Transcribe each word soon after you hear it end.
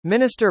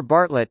Minister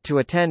Bartlett to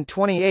attend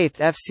 28th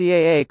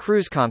FCAA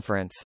Cruise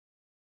Conference.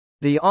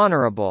 The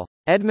Honorable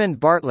Edmund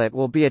Bartlett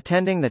will be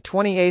attending the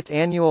 28th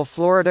Annual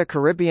Florida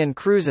Caribbean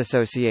Cruise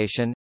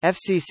Association,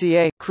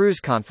 FCCA, Cruise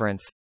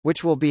Conference,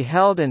 which will be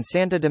held in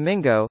Santo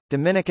Domingo,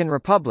 Dominican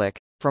Republic,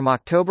 from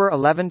October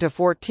 11 to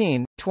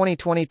 14,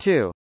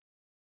 2022.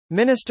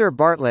 Minister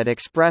Bartlett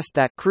expressed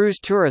that cruise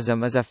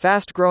tourism is a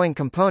fast-growing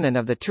component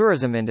of the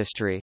tourism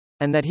industry,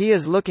 and that he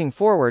is looking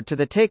forward to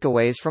the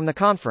takeaways from the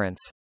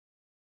conference.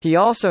 He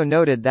also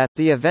noted that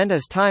the event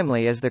is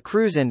timely as the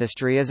cruise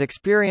industry is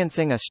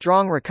experiencing a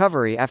strong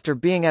recovery after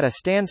being at a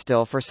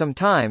standstill for some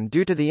time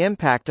due to the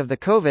impact of the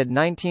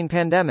COVID-19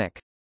 pandemic.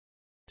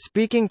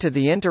 Speaking to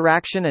the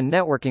interaction and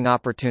networking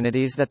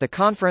opportunities that the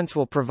conference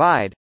will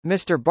provide,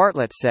 Mr.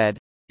 Bartlett said,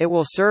 "It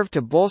will serve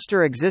to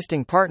bolster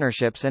existing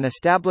partnerships and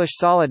establish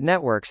solid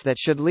networks that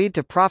should lead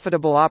to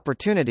profitable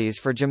opportunities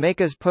for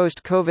Jamaica's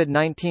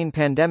post-COVID-19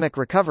 pandemic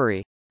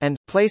recovery, and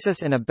place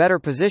us in a better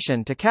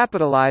position to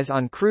capitalize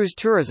on cruise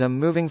tourism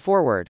moving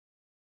forward."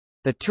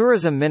 The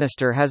tourism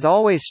minister has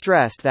always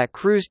stressed that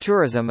cruise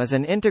tourism is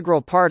an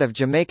integral part of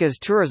Jamaica's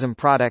tourism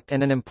product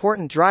and an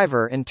important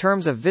driver in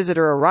terms of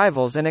visitor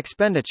arrivals and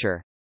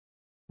expenditure.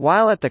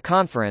 While at the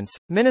conference,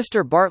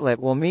 Minister Bartlett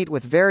will meet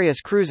with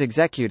various cruise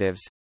executives,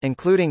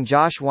 including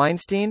Josh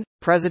Weinstein,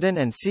 President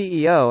and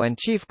CEO and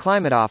Chief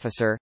Climate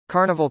Officer,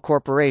 Carnival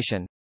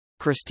Corporation;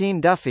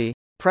 Christine Duffy,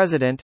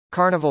 President,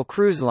 Carnival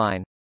Cruise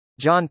Line;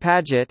 John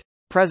Paget,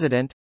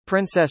 President,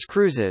 Princess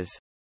Cruises;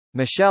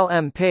 Michelle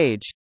M.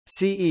 Page,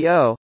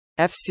 CEO,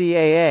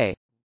 FCAA;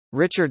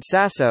 Richard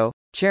Sasso,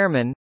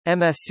 Chairman,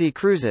 MSC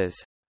Cruises;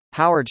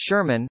 Howard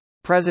Sherman,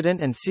 President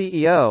and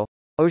CEO,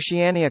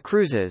 Oceania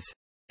Cruises;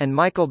 and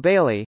Michael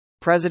Bailey,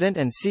 President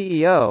and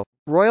CEO,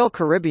 Royal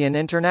Caribbean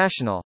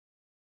International.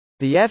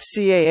 The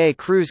FCAA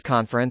Cruise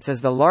Conference is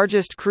the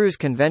largest cruise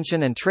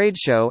convention and trade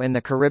show in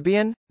the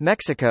Caribbean,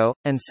 Mexico,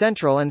 and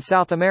Central and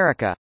South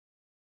America.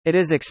 It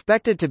is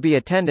expected to be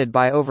attended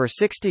by over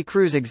 60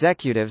 cruise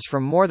executives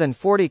from more than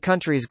 40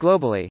 countries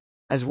globally,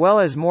 as well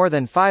as more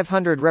than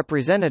 500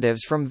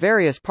 representatives from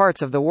various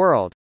parts of the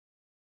world.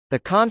 The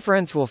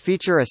conference will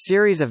feature a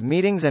series of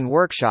meetings and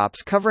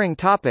workshops covering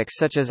topics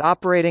such as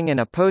operating in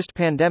a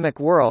post-pandemic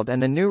world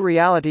and the new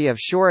reality of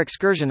shore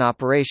excursion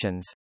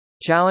operations,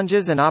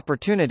 challenges and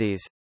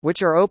opportunities,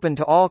 which are open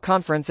to all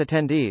conference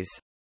attendees.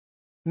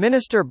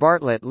 Minister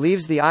Bartlett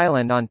leaves the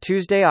island on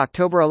Tuesday,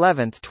 October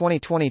 11,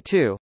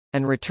 2022,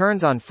 and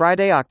returns on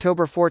Friday,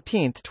 October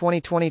 14,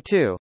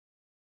 2022.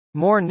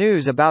 More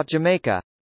news about Jamaica.